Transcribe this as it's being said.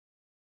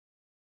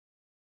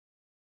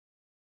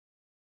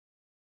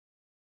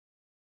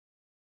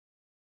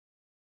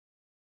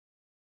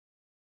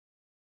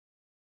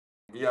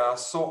We are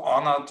so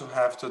honored to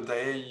have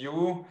today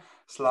you,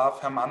 Slav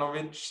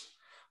Hermanowicz,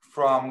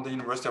 from the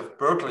University of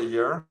Berkeley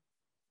here,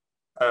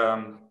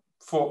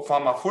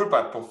 former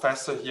Fulbright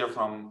professor here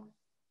who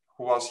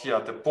was here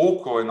at the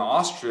BOKU in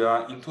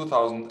Austria in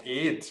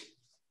 2008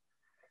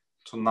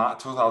 to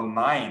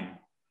 2009.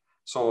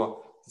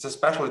 So it's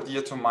especially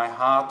dear to my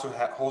heart to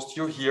host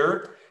you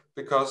here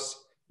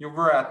because you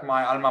were at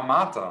my alma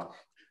mater.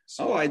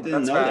 So I didn't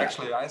that's know where that.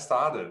 actually I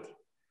started.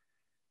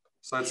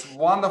 So it's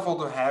wonderful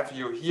to have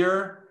you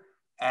here.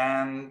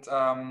 And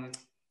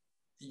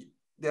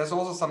there's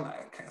also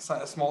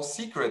a small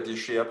secret you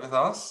shared with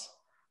us.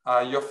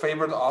 Your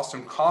favorite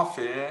Austrian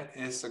coffee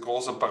is a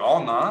große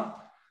Brauner.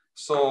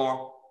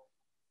 So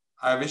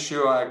I wish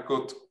you a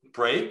good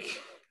break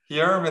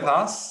here with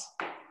us,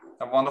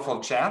 a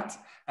wonderful chat.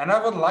 And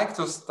I would like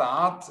to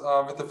start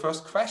with the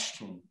first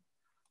question.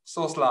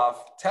 So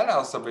Slav, tell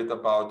us a bit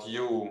about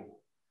you.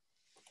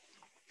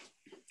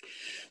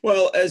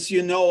 Well, as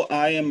you know,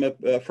 I am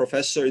a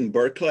professor in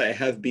Berkeley. I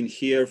have been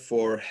here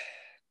for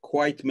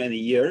quite many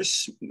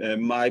years.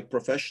 My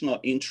professional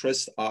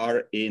interests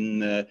are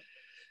in,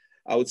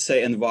 I would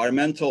say,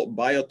 environmental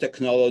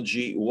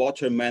biotechnology,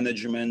 water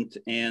management,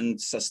 and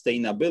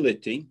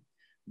sustainability,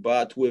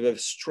 but with a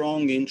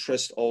strong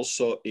interest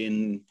also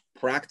in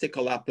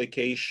practical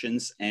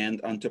applications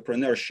and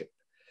entrepreneurship.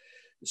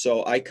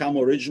 So I come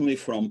originally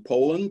from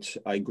Poland.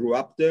 I grew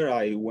up there.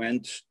 I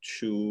went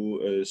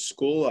to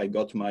school. I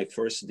got my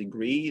first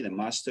degree, the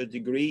master's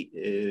degree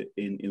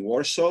in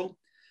Warsaw.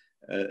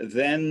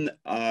 Then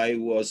I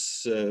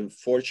was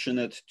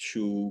fortunate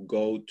to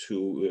go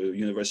to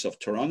University of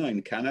Toronto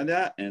in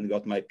Canada and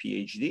got my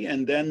PhD.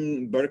 And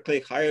then Berkeley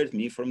hired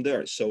me from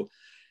there. So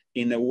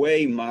in a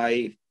way,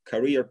 my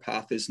career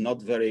path is not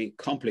very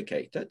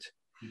complicated.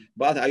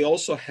 But I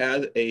also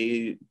had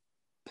a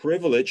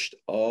privileged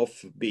of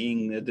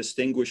being a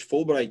distinguished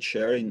Fulbright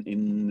chair at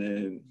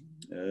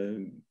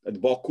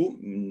BOKU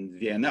in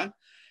Vienna.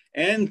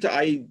 And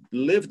I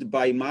lived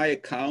by my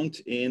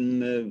account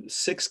in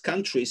 6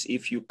 countries,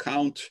 if you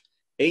count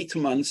 8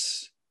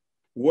 months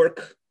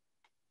work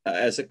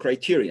as a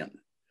criterion.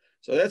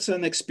 So that's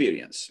an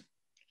experience.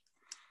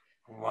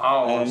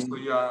 Wow,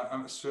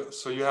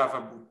 so you have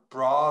a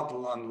broad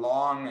and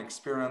long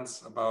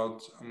experience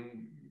about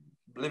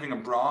living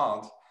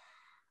abroad.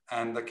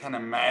 And I can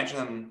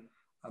imagine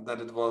that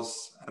it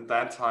was at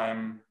that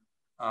time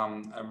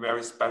a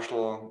very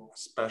special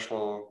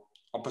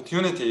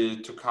opportunity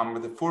to come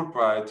with a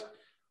Fulbright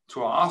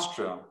to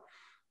Austria.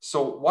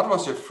 So what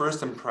was your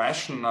first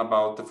impression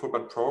about the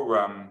Fulbright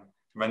program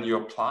when you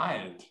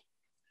applied?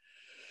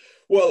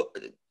 Well,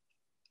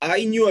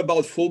 I knew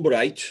about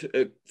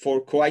Fulbright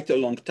for quite a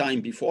long time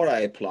before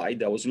I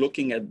applied. I was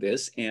looking at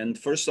this, and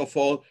first of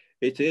all,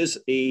 it is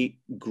a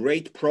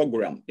great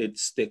program.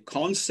 It's the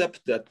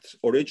concept that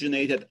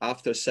originated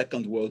after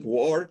Second World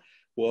War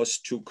was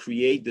to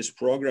create this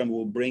program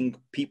will bring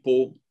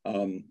people,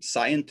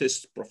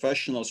 scientists,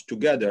 professionals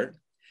together.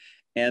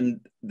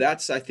 And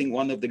that's, I think,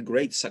 one of the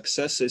great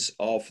successes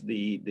of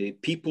the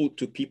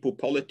people-to-people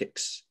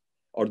politics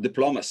or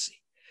diplomacy.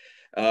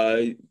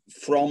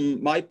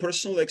 From my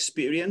personal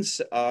experience,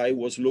 I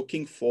was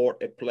looking for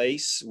a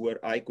place where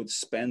I could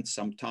spend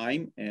some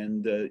time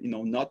and,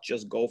 not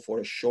just go for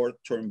a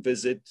short-term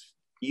visit,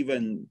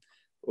 even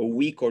a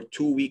week or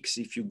 2 weeks.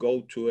 If you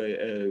go to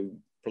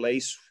a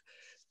place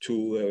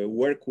to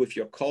work with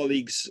your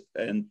colleagues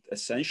and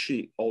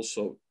essentially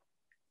also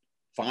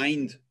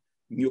find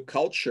new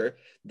culture,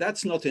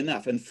 that's not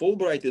enough. And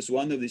Fulbright is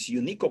one of these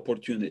unique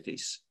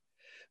opportunities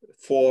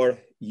for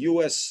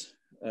US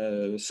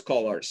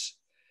scholars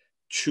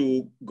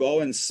to go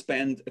and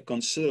spend a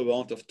considerable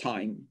amount of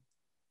time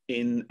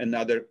in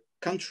another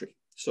country.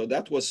 So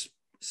that was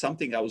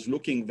something I was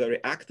looking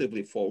very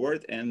actively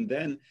forward. And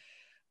then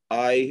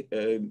I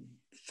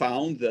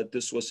found that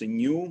this was a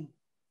new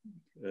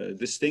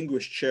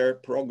distinguished chair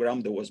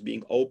program that was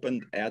being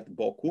opened at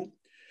BOKU.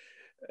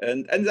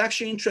 And it's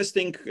actually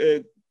interesting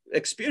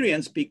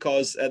experience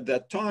because at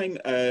that time,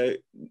 I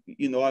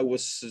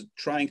was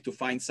trying to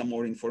find some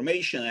more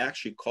information. I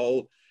actually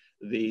called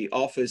the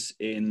office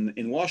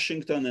in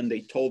Washington, and they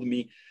told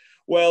me,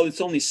 well,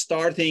 it's only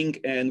starting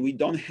and we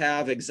don't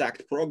have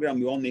exact program.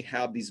 We only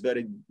have these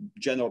very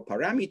general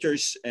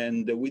parameters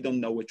and we don't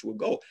know which will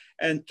go.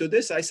 And to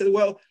this, I said,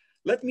 well,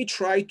 let me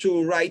try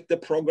to write the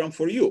program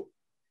for you.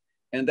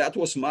 And that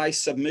was my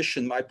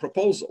submission, my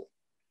proposal.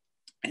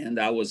 And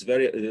I was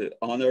very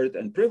honored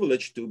and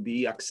privileged to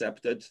be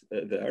accepted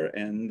there.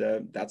 And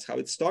that's how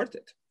it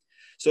started.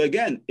 So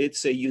again,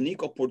 it's a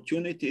unique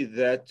opportunity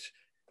that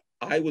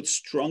I would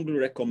strongly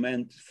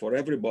recommend for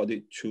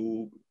everybody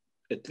to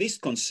at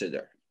least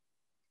consider.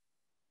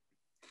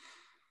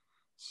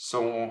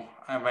 So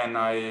when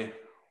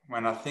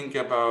I think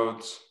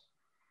about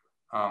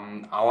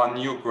our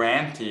new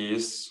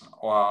grantees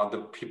or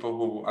the people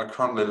who are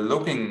currently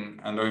looking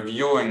and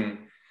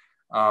reviewing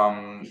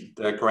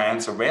the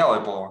grants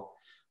available,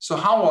 so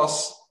how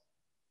was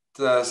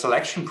the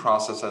selection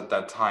process at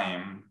that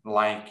time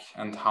like,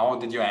 and how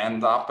did you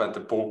end up at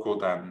the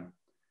BOKU then?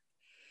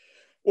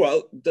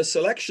 Well, the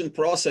selection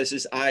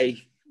processes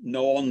I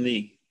know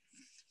only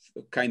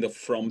kind of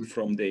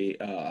from the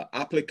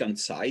applicant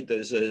side.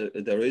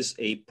 There is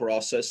a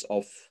process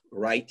of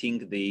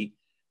writing the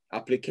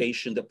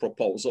application, the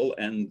proposal,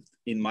 and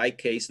in my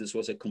case, this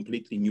was a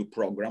completely new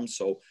program.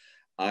 So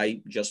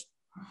I just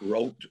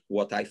wrote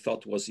what I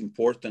thought was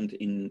important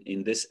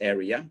in this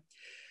area.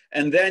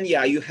 And then,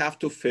 yeah, you have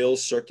to fill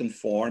certain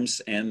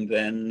forms and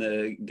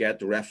then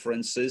get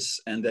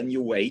references, and then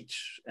you wait,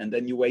 and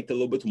then you wait a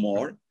little bit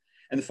more.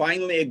 And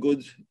finally, a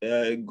good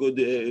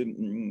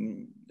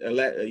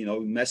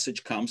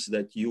message comes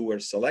that you were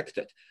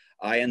selected.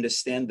 I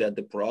understand that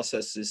the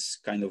process is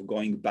kind of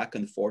going back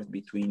and forth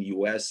between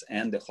US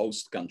and the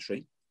host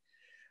country.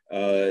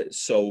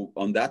 So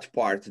on that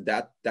part,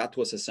 that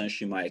was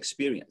essentially my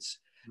experience.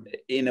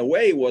 In a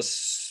way, it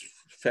was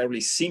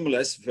fairly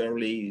seamless,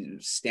 fairly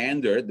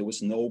standard. There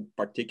was no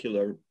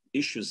particular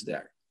issues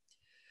there.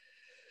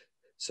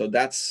 So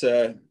that's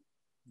a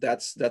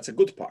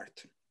good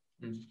part.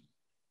 Mm.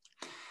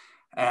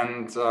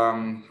 And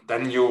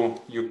then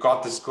you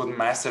got this good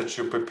message.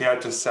 You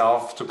prepared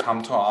yourself to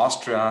come to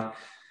Austria.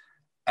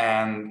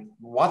 And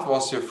what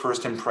was your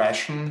first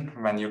impression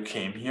when you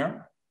came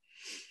here?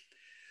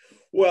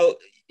 Well,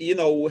 you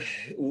know,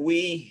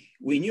 we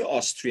knew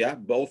Austria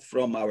both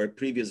from our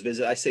previous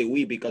visit. I say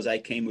we because I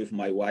came with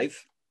my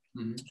wife.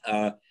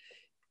 Mm-hmm.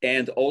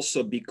 And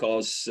also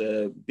because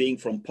being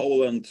from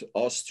Poland,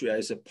 Austria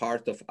is a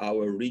part of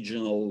our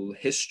regional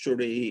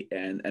history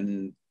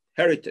and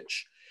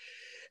heritage.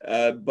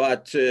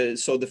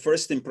 So the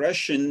first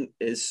impression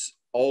is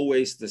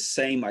always the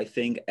same, I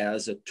think,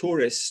 as a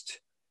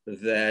tourist,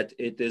 that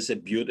it is a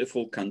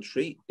beautiful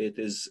country. It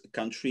is a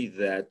country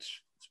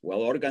that's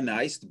well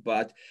organized,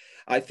 but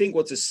I think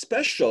what's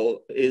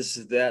special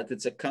is that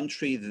it's a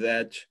country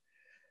that,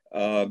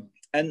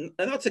 and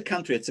not a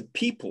country, it's a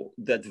people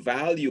that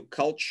value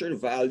culture,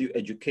 value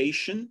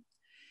education,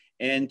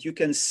 and you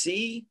can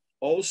see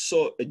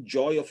also a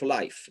joy of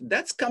life.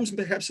 That comes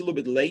perhaps a little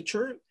bit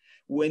later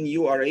when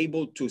you are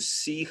able to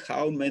see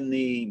how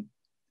many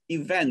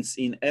events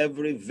in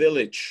every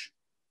village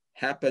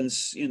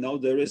happens. You know,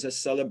 there is a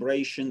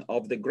celebration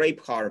of the grape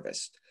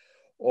harvest,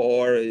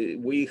 or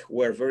we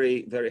were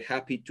very, very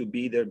happy to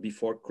be there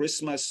before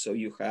Christmas. So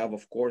you have,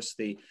 of course,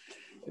 the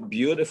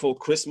beautiful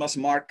Christmas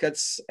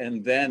markets.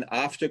 And then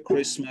after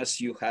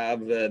Christmas, you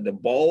have the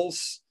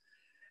balls.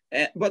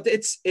 But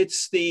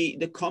it's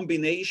the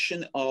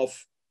combination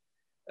of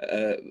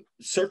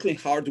certainly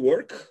hard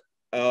work,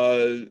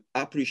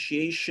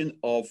 appreciation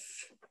of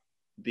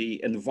the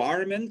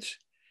environment,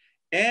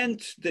 and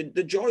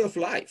the joy of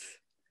life.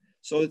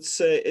 So it's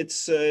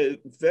a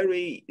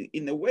very,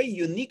 in a way,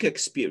 unique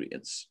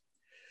experience.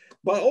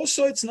 But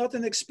also it's not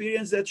an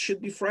experience that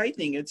should be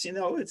frightening. It's, you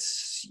know,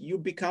 it's, you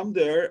become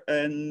there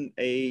and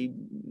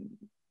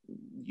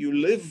you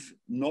live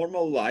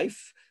normal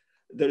life.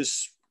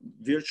 There's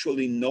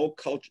virtually no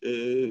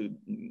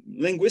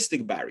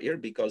linguistic barrier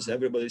because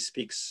everybody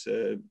speaks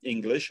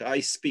English.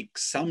 I speak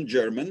some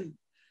German.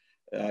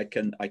 I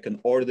can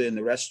order in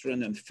a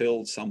restaurant and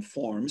fill some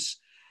forms,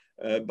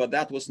 but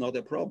that was not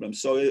a problem.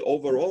 So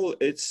overall,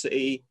 it's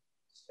a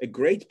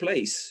great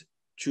place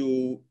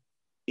to,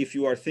 if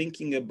you are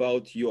thinking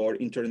about your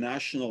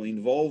international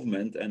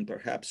involvement and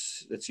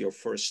perhaps that's your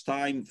first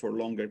time for a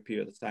longer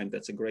period of time,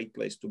 that's a great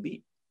place to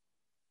be.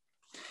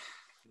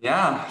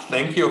 Yeah,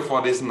 thank you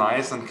for these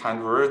nice and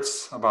kind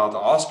words about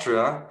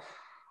Austria.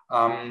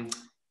 And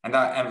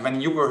when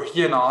you were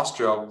here in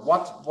Austria,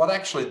 what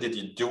actually did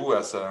you do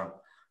as a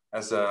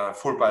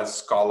Fulbright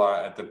scholar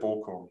at the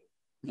BOKU?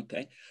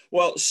 Okay,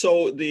 well,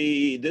 so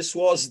this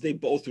was the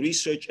both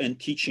research and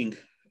teaching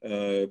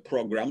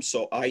program.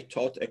 So I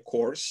taught a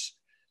course,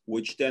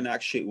 which then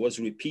actually was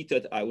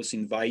repeated. I was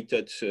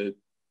invited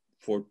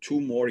for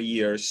 2 more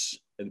years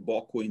at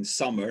BOKU in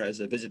summer as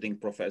a visiting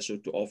professor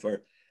to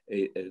offer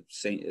a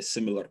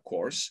similar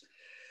course.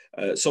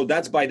 So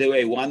that's, by the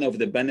way, one of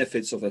the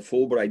benefits of a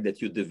Fulbright,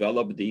 that you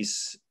develop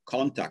these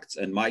contacts,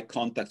 and my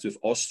contacts with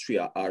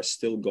Austria are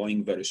still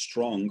going very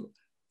strong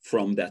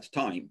from that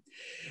time.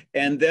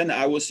 And then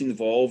I was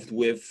involved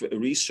with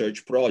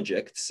research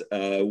projects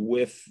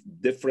with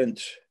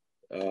different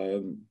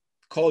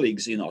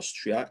colleagues in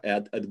Austria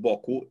at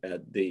BOKU,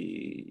 at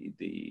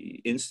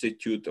the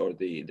institute, or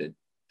the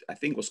I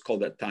think it was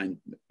called at that time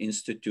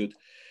Institute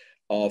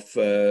of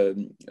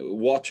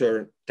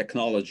Water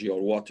Technology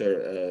or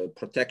Water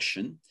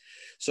Protection.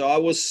 So I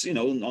was, you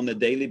know, on a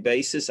daily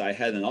basis, I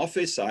had an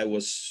office. I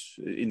was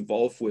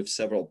involved with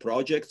several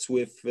projects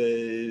with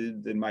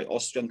my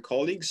Austrian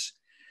colleagues.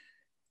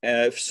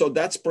 So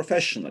that's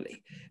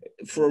professionally.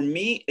 For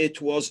me, it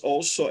was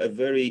also a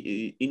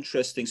very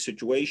interesting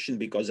situation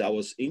because I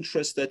was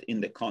interested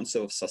in the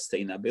concept of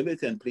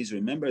sustainability. And please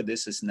remember,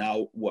 this is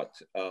now what,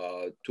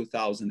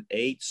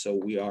 2008. So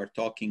we are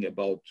talking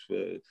about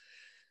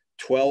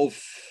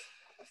 12,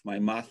 my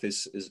math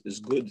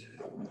is good,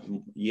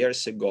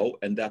 years ago,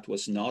 and that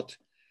was not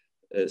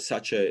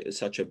such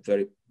a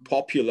very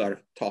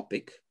popular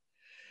topic.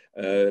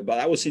 But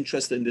I was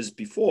interested in this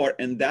before,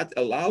 and that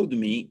allowed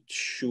me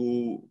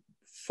to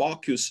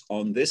focus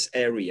on this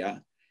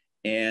area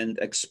and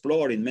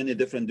explore in many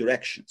different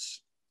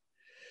directions.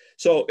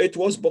 So it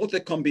was both a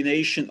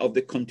combination of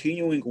the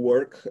continuing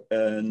work,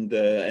 and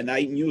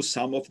I knew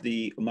some of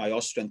my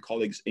Austrian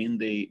colleagues in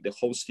the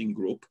hosting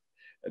group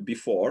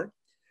before,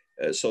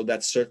 so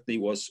that certainly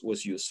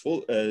was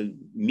useful.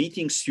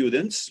 Meeting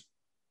students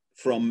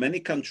from many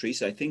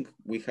countries. I think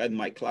we had,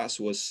 my class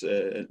was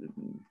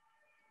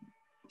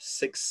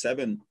 6,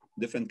 7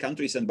 different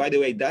countries. And by the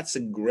way, that's a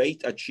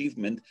great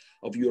achievement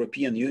of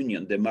European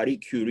Union, the Marie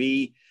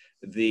Curie,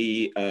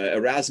 the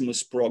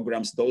Erasmus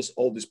programs,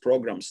 all these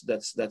programs,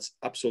 that's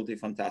absolutely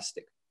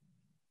fantastic.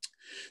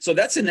 So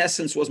that's in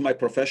essence was my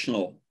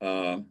professional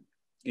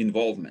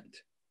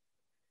involvement.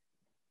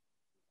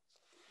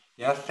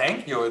 Yeah,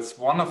 thank you. It's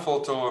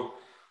wonderful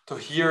to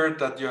hear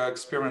that your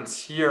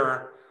experience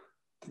here,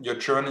 your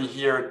journey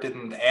here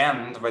didn't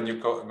end when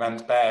you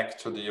went back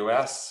to the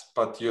US,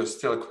 but you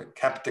still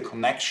kept the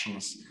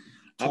connections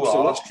to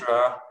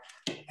Austria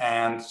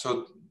and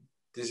to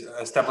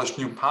establish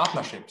new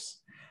partnerships.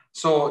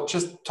 So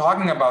just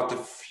talking about the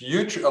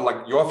future,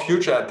 like your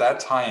future at that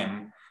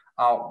time,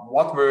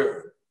 what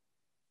were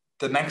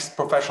the next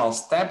professional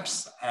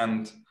steps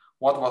and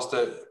what was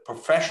the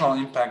professional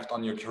impact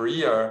on your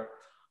career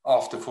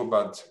of the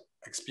Fulbright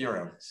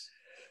experience?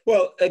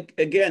 Well,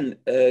 again,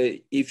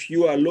 if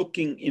you are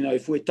looking,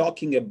 if we're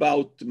talking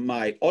about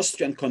my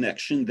Austrian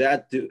connection,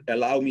 that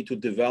allowed me to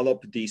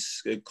develop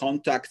these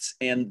contacts.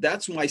 And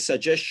that's my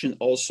suggestion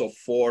also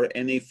for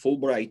any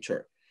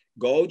Fulbrighter.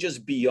 Go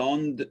just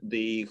beyond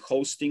the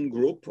hosting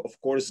group. Of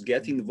course,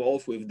 get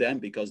involved with them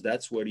because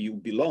that's where you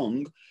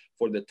belong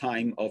for the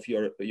time of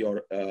your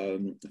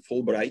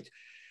Fulbright.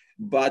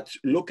 But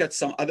look at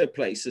some other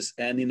places.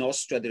 And in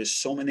Austria, there's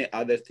so many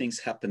other things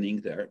happening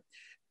there.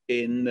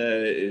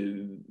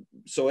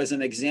 So as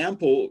an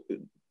example,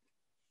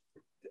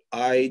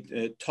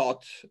 I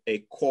taught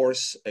a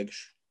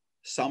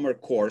summer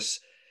course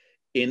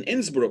in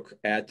Innsbruck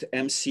at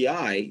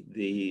MCI,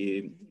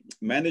 the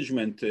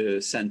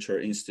Management Center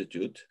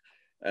Institute.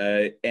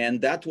 And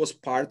that was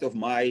part of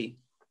my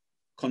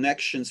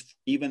connections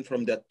even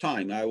from that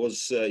time. I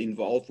was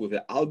involved with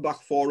the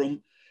Albach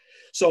Forum.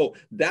 So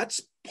that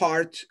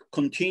part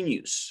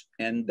continues,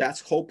 and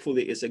that's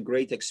hopefully is a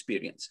great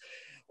experience.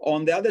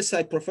 On the other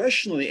side,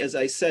 professionally, as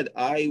I said,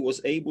 I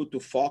was able to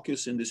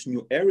focus in this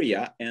new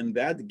area, and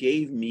that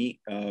gave me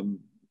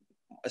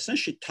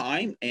essentially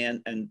time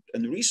and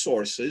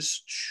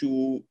resources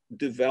to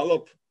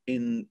develop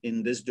in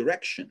this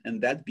direction.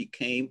 And that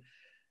became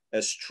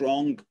a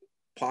strong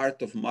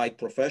part of my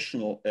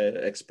professional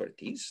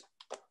expertise.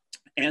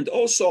 And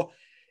also,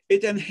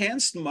 it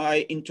enhanced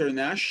my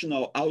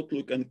international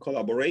outlook and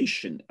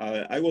collaboration.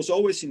 I was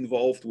always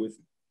involved with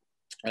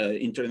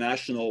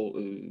international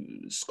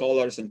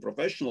scholars and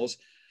professionals.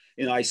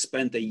 I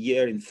spent a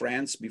year in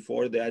France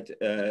before that,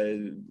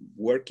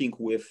 working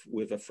with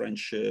the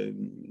French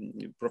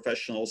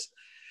professionals.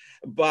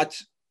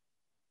 But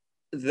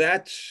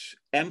that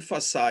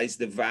emphasized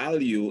the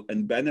value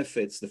and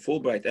benefits, the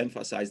Fulbright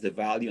emphasized the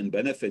value and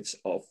benefits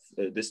of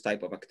this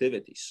type of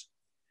activities.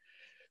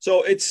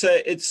 So it's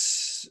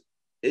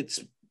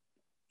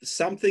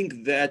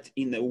something that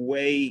in a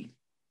way,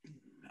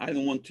 I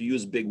don't want to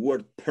use big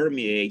word,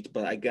 permeate,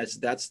 but I guess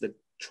that's the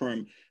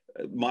term,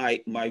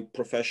 my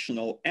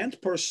professional and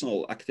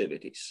personal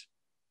activities.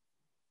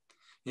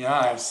 Yeah,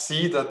 I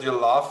see that your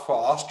love for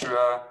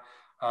Austria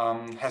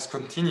has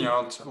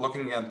continued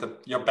looking at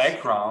your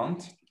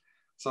background.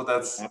 So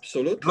that's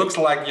absolutely. Looks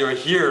like you're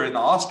here in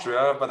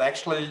Austria, but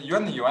actually you're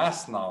in the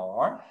US now,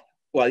 right?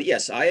 Well,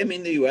 yes, I am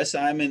in the US.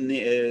 I'm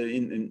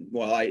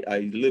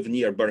I live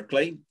near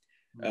Berkeley.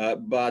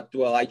 But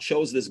well, I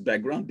chose this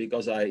background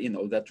because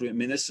that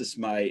reminisces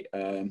my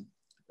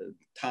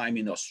time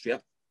in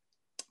Austria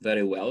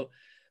very well.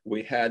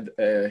 We had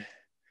a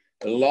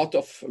lot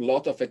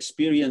of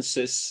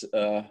experiences.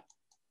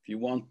 If you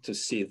want to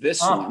see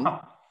this one,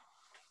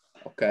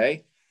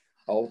 okay,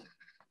 I'll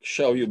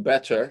show you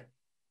better.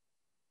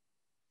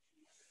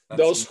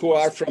 Those who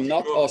are from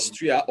not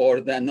Austria or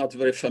they're not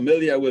very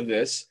familiar with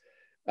this,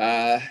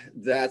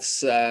 that's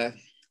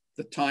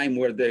the time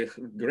where the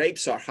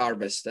grapes are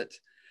harvested.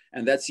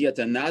 And that's yet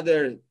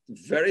another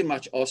very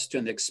much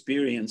Austrian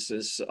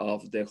experiences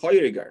of the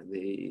Heuriger,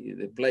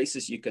 the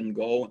places you can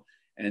go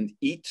and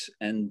eat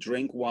and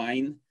drink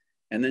wine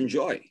and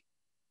enjoy.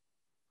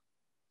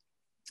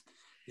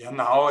 Yeah,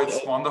 now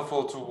it's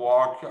wonderful to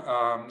walk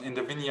in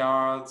the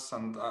vineyards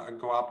and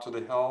go up to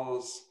the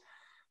hills.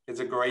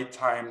 It's a great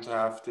time to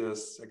have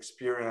this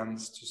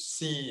experience to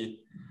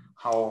see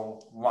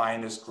how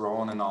wine is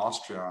grown in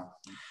Austria.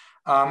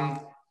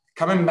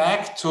 Coming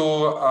back to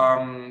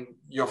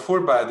your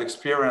Fulbright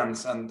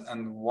experience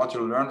and what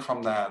you learned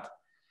from that.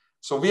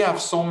 So we have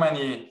so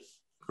many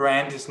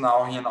grantees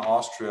now here in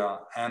Austria,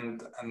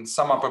 and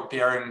some are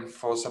preparing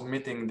for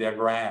submitting their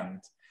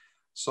grant.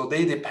 So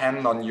they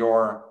depend on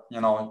your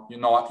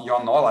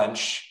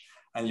knowledge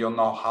and your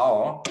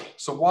know-how.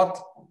 So what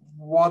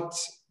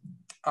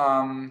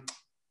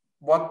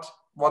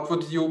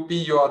would be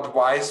your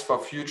advice for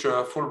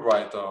future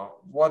Fulbrighter?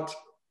 What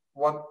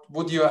what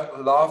would you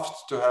love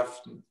to have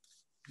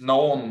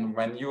known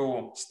when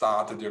you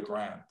started your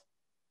grant?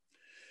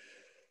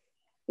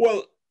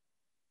 Well,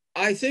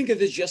 I think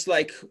it is just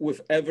like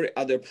with every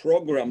other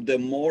program, the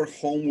more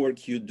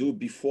homework you do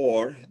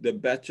before, the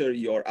better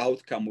your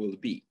outcome will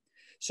be.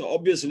 So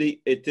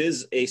obviously it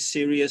is a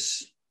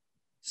serious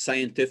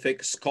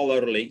scientific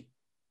scholarly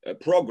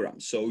program.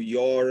 So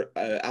your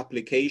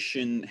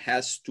application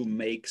has to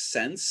make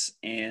sense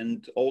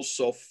and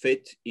also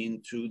fit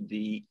into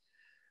the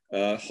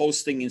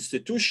hosting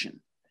institution.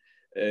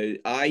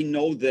 I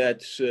know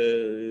that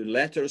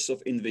letters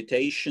of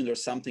invitation or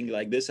something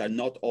like this are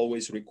not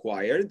always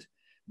required,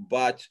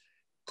 but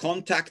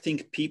contacting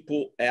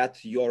people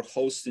at your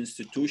host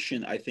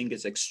institution, I think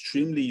is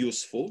extremely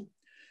useful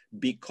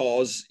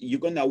because you're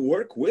gonna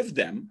work with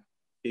them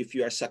if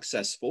you are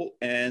successful.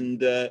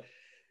 And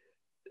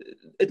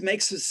it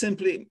makes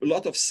simply a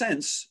lot of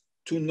sense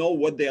to know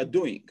what they are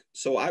doing.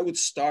 So I would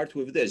start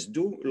with this,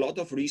 do a lot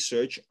of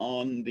research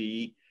on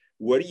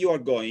where you are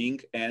going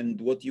and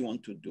what you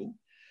want to do.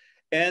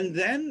 And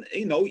then,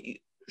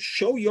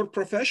 show your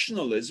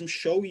professionalism,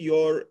 show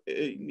your,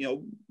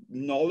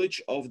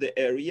 knowledge of the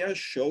area,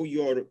 show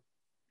your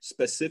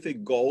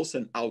specific goals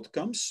and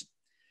outcomes.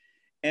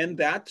 And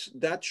that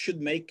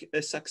should make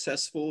a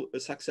successful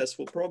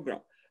program,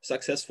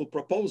 successful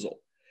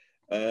proposal.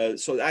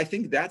 So I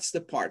think that's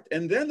the part.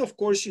 And then, of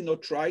course,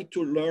 try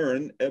to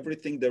learn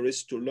everything there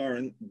is to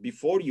learn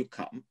before you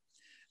come.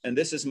 And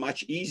this is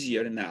much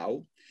easier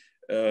now.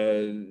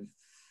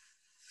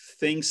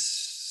 Things,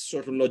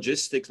 sort of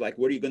logistics, like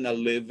where you're going to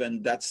live,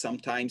 and that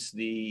sometimes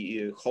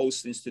the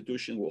host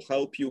institution will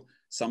help you.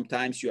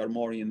 Sometimes you are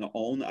more on your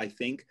own, I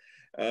think.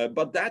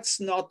 But that's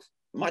not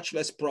much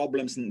less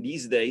problems in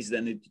these days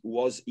than it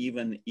was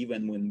even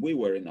when we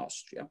were in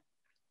Austria.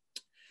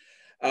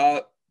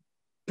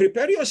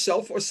 Prepare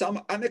yourself for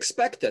some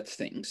unexpected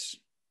things.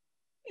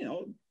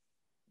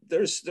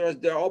 There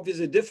are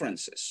obviously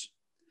differences,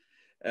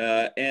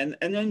 and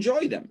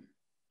enjoy them.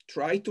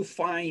 Try to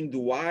find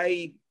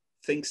why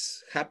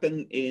things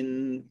happen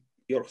in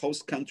your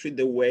host country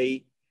the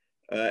way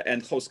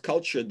and host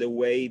culture the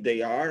way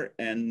they are,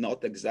 and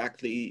not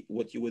exactly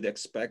what you would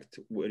expect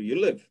where you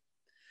live.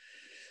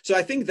 So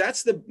I think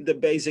that's the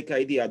basic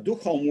idea. Do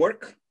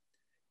homework,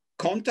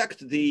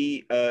 contact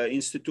the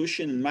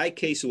institution. In my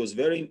case, it was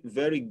very,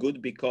 very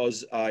good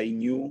because I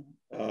knew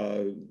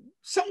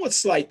somewhat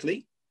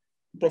slightly,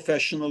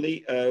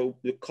 professionally,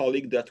 the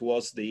colleague that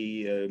was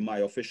my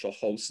official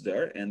host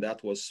there, and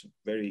that was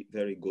very,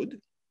 very good.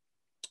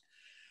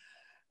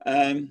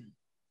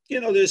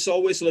 There's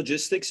always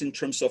logistics in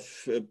terms of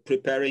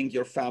preparing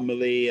your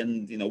family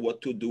and,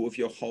 what to do with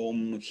your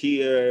home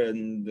here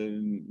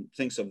and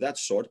things of that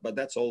sort, but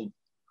that's all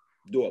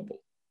doable.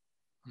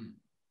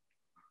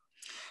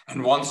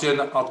 And once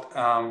you're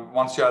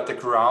at the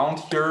ground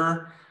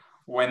here,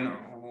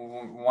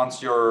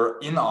 once you're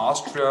in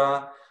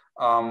Austria,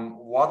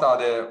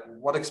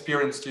 what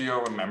experience do you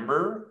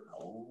remember?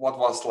 What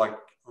was like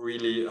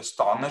really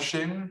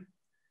astonishing?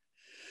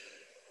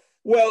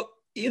 Well,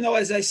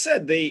 as I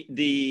said,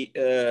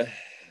 the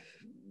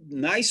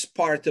nice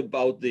part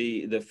about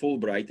the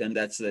Fulbright, and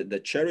that's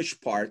the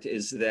cherished part,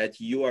 is that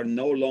you are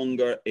no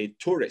longer a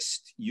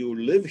tourist. You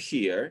live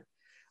here,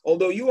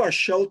 although you are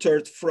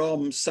sheltered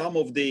from some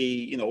of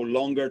the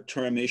longer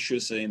term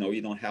issues.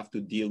 You don't have to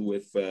deal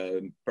with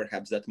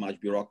perhaps that much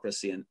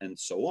bureaucracy and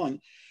so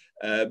on.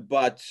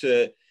 But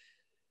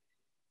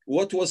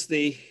what was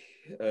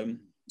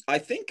I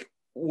think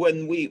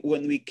when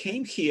we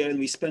came here and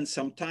we spent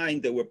some time,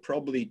 there were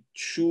probably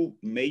two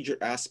major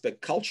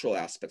cultural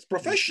aspects.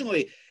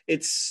 Professionally,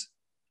 it's,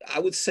 I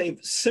would say,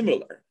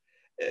 similar.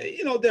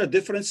 There are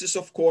differences,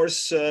 of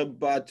course,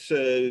 but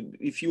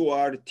if you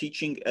are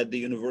teaching at the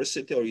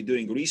university or you're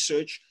doing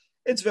research,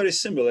 it's very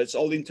similar. It's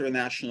all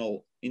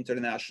international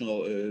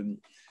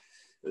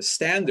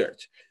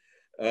standard.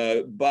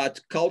 But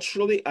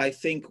culturally, I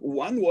think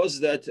one was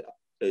that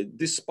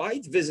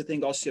despite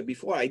visiting Austria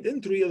before, I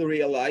didn't really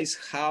realize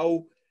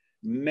how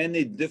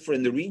many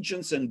different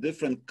regions and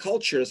different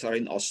cultures are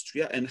in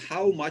Austria and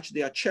how much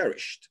they are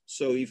cherished.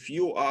 So if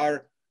you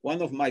are,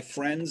 one of my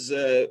friends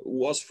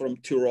was from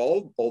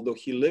Tyrol, although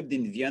he lived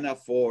in Vienna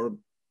for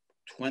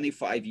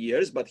 25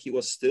 years, but he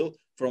was still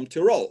from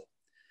Tyrol,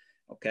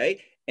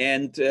 okay?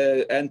 And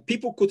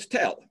people could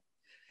tell.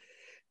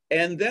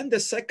 And then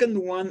the second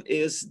one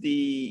is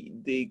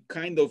the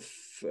kind of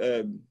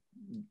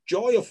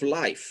joy of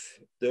life.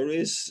 There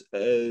is,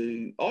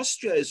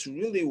 Austria is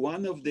really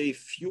one of the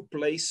few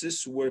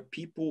places where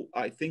people,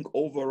 I think,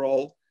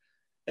 overall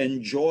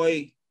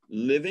enjoy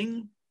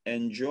living,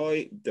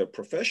 enjoy their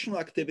professional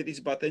activities,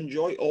 but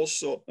enjoy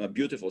also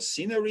beautiful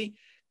scenery,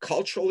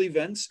 cultural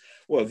events.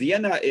 Well,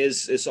 Vienna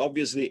is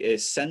obviously a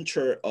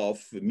center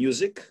of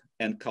music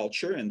and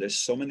culture, and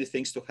there's so many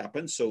things to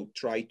happen, so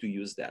try to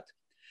use that.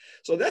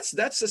 So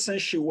that's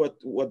essentially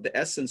what the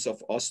essence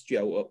of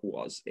Austria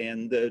was.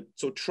 And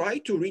so try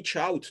to reach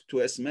out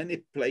to as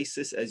many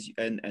places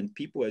and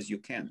people as you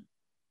can.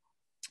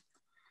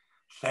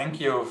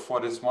 Thank you for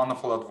this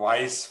wonderful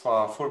advice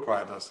for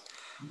Fulbrighters.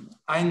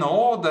 I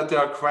know that there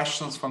are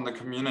questions from the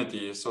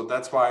community, so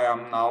that's why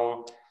I'm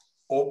now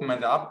open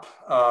it up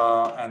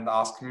and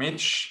ask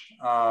Mitch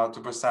to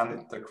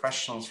present the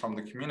questions from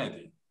the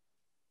community.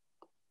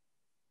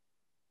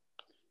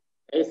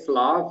 Hey,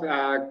 Slav,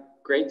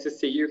 great to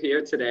see you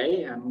here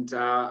today. And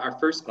our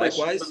first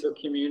question Likewise. from the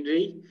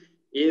community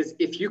is,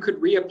 if you could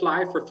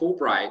reapply for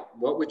Fulbright,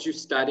 what would you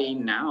study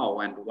now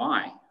and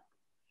why?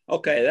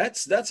 Okay,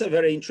 that's a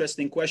very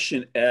interesting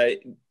question.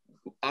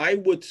 I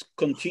would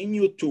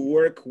continue to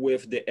work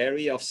with the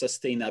area of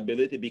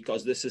sustainability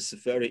because this is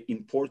very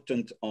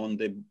important on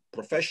the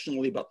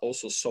professionally, but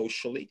also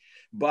socially,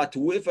 but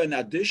with an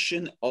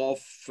addition of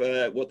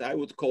what I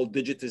would call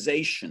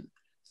digitization,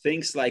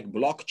 things like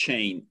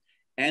blockchain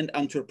and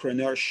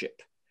entrepreneurship.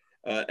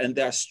 And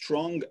there are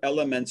strong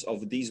elements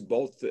of these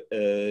both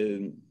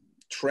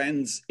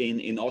trends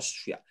in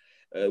Austria.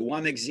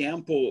 One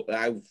example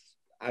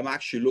I'm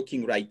actually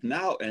looking right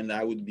now, and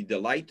I would be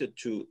delighted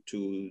to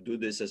do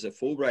this as a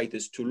Fulbright,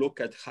 is to look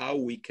at how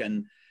we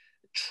can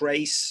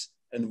trace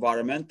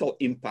environmental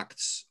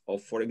impacts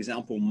of, for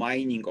example,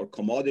 mining or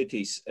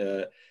commodities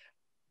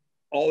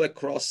all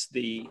across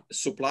the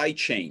supply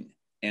chain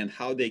and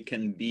how they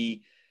can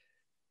be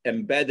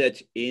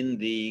embedded in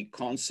the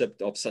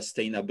concept of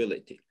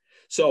sustainability.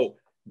 So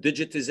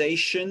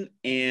digitization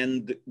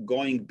and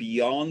going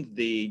beyond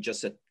the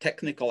just a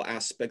technical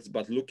aspects,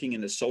 but looking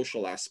in the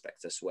social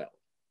aspects as well.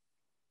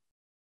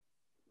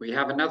 We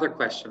have another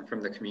question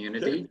from the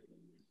community. Sure.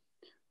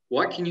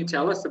 What can you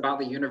tell us about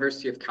the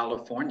University of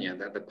California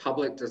that the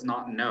public does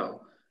not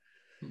know?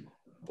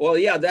 Well,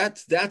 yeah,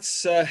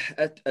 that's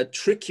a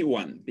tricky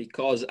one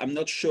because I'm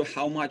not sure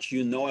how much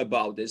you know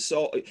about this.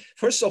 So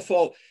first of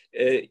all,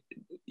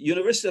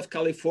 University of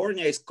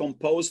California is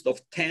composed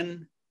of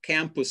 10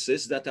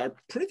 campuses that are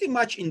pretty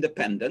much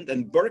independent,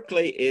 and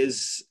Berkeley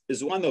is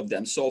one of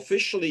them. So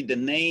officially the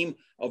name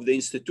of the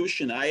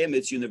institution I am,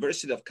 it's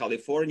University of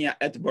California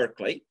at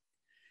Berkeley.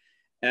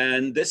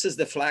 And this is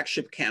the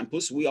flagship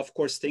campus. We, of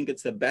course, think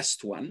it's the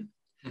best one.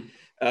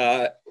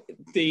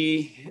 The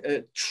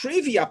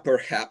trivia,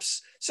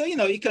 perhaps. So, you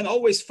know, you can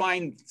always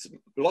find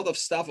a lot of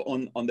stuff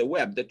on the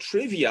web. The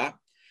trivia,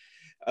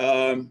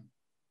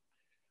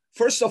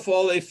 first of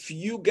all, if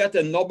you get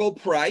a Nobel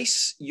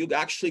Prize, you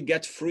actually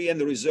get free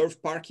and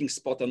reserved parking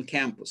spot on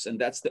campus. And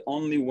that's the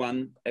only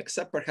one,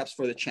 except perhaps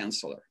for the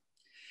chancellor.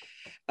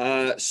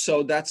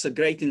 So that's a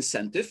great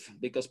incentive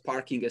because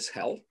parking is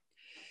hell.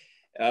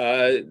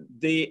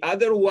 The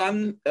other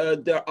one,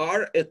 there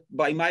are,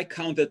 by my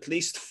count, at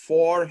least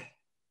 4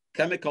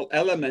 chemical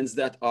elements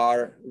that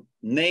are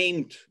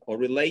named or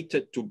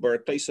related to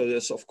Berkeley. So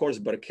there's, of course,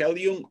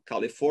 berkelium,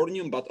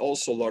 californium, but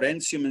also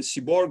lawrencium and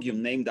seaborgium,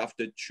 named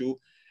after 2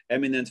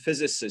 eminent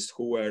physicists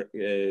who were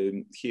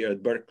here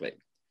at Berkeley.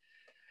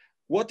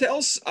 What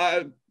else?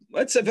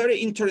 It's a very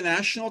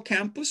international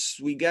campus.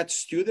 We get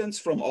students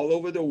from all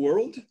over the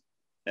world.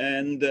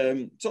 And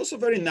it's also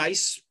very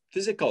nice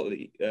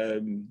physically.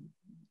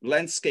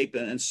 Landscape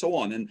and so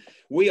on, and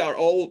we are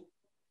all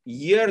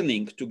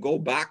yearning to go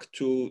back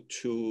to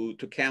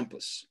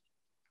campus.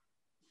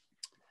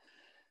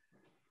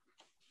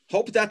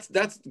 Hope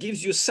that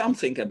gives you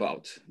something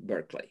about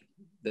Berkeley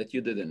that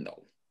you didn't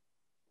know.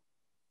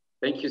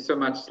 Thank you so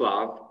much,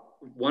 Slav.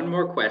 One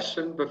more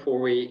question before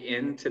we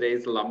end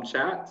today's Alum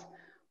Chat.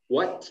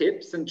 What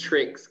tips and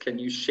tricks can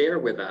you share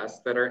with us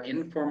that our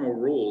informal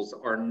rules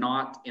are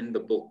not in the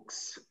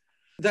books?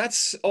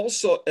 That's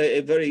also a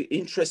very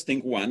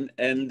interesting one.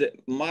 And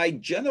my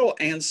general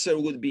answer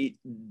would be,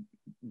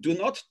 do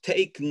not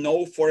take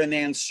no for an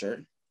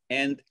answer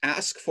and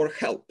ask for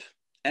help.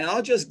 And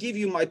I'll just give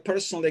you my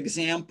personal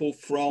example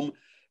from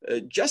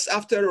just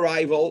after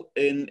arrival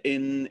in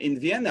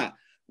Vienna.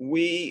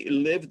 We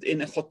lived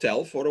in a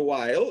hotel for a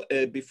while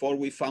before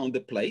we found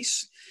a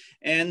place.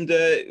 And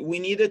we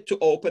needed to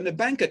open a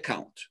bank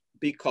account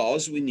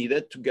because we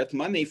needed to get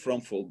money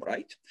from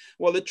Fulbright.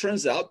 Well, it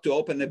turns out to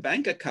open a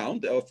bank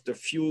account after a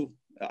few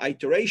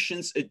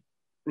iterations, it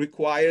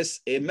requires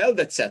a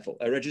Meldezettel,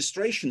 a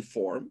registration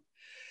form,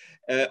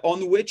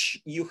 on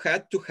which you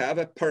had to have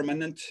a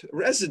permanent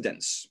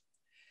residence.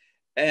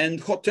 And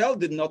hotel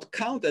did not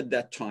count at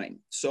that time.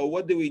 So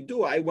what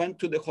do? I went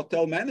to the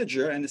hotel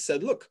manager and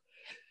said, look,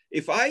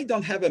 if I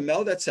don't have a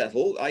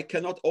Meldezettel, I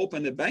cannot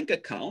open a bank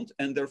account,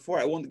 and therefore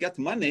I won't get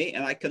money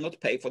and I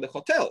cannot pay for the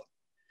hotel.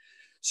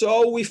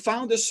 So we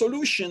found a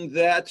solution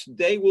that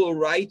they will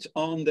write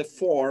on the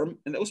form,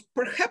 and it was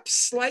perhaps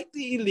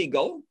slightly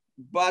illegal,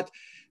 but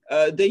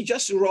they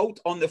just wrote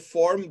on the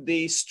form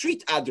the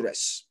street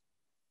address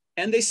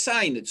and they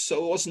signed it.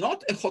 So it was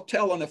not a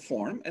hotel on a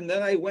form. And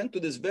then I went to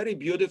this very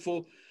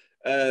beautiful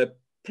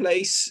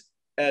place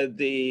at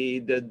the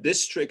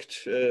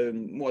district,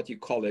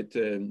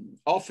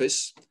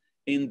 office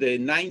in the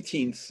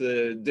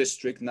 19th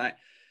district,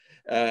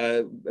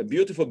 a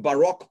beautiful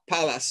Baroque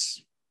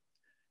palace.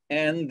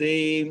 And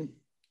the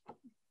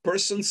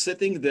person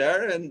sitting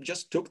there and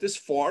just took this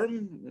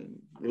form,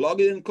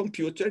 logged it in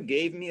computer,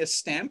 gave me a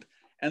stamp,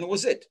 and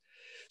was it.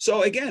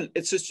 So again,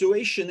 its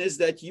situation is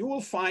that you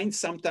will find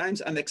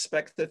sometimes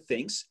unexpected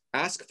things,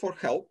 ask for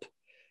help,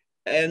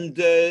 and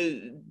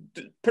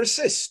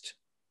persist,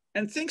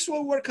 and things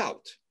will work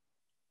out.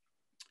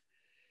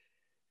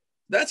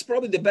 That's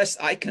probably the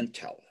best I can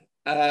tell.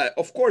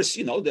 Of course,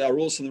 you know, there are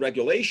rules and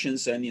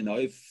regulations, and, you know,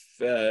 if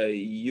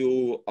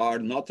you are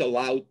not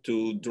allowed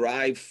to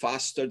drive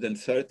faster than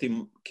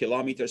 30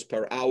 kilometers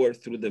per hour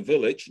through the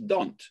village,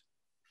 don't,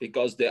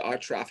 because there are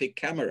traffic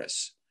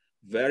cameras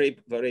very,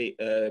 very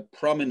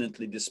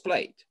prominently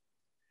displayed.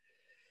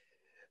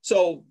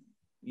 So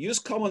use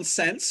common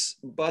sense,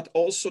 but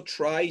also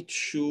try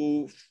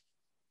to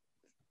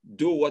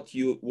do what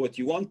you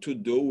want to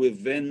do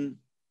within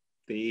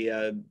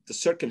the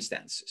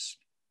circumstances.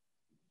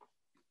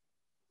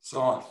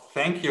 So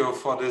thank you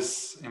for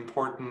this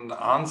important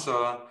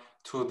answer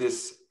to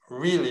this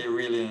really,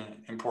 really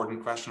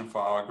important question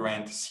for our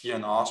grantees here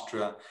in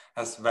Austria,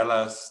 as well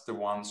as the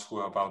ones who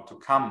are about to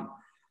come.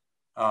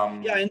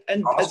 Yeah,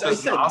 and as I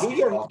said,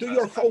 do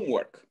your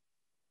homework.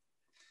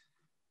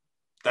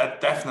 That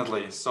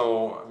definitely.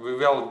 So we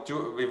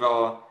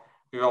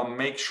will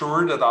make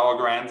sure that our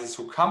grantees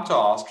who come to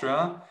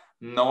Austria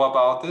know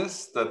about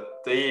this, that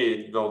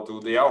they will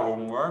do their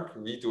homework,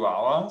 we do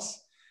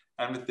ours,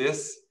 and with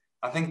this,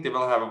 I think they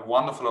will have a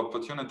wonderful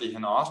opportunity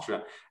in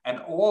Austria. And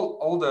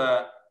all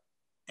the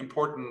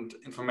important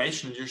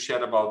information you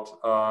shared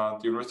about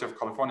the University of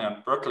California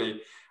and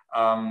Berkeley,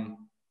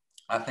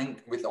 I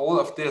think with all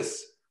of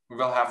this, we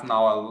will have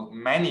now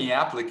many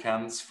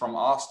applicants from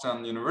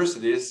Austrian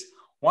universities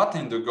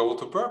wanting to go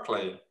to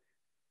Berkeley.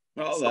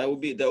 Well, so,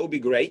 that would be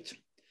great.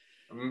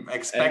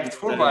 Expect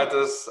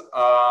Fulbrighters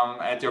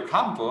at your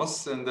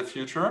campus in the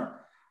future.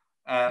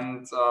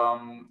 And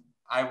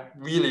I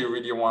really,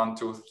 really want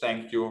to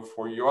thank you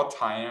for your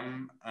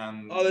time.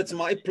 And oh, it's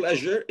my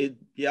pleasure. It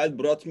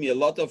brought me a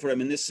lot of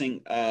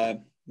reminiscing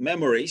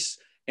memories.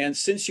 And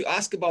since you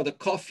asked about the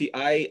coffee,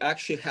 I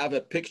actually have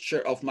a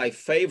picture of my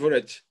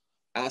favorite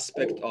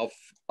aspect of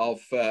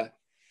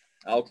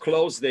I'll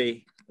close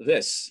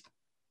this.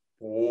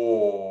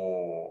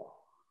 Oh,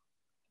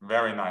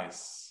 very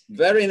nice.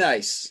 Very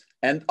nice.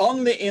 And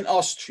only in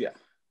Austria.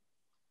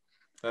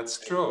 That's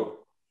true.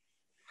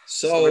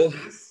 So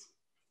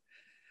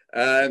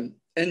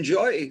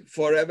enjoy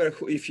forever.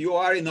 If you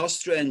are in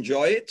Austria,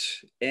 enjoy it.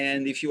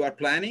 And if you are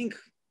planning,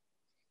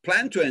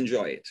 plan to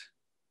enjoy it.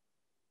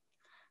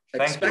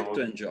 Expect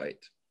to enjoy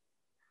it.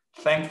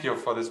 Thank you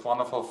for these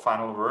wonderful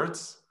final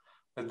words.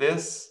 With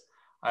this,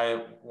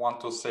 I want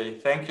to say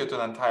thank you to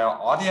the entire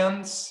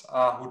audience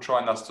who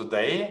joined us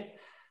today,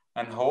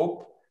 and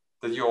hope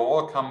that you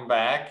all come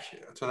back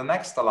to the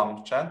next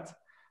Alum Chat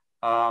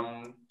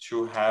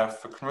to have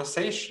a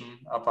conversation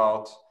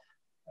about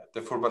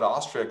the Fulbright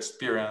Austria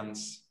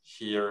experience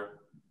here.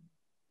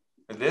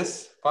 With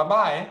this,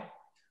 bye-bye.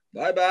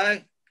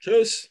 Bye-bye.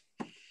 Tschüss.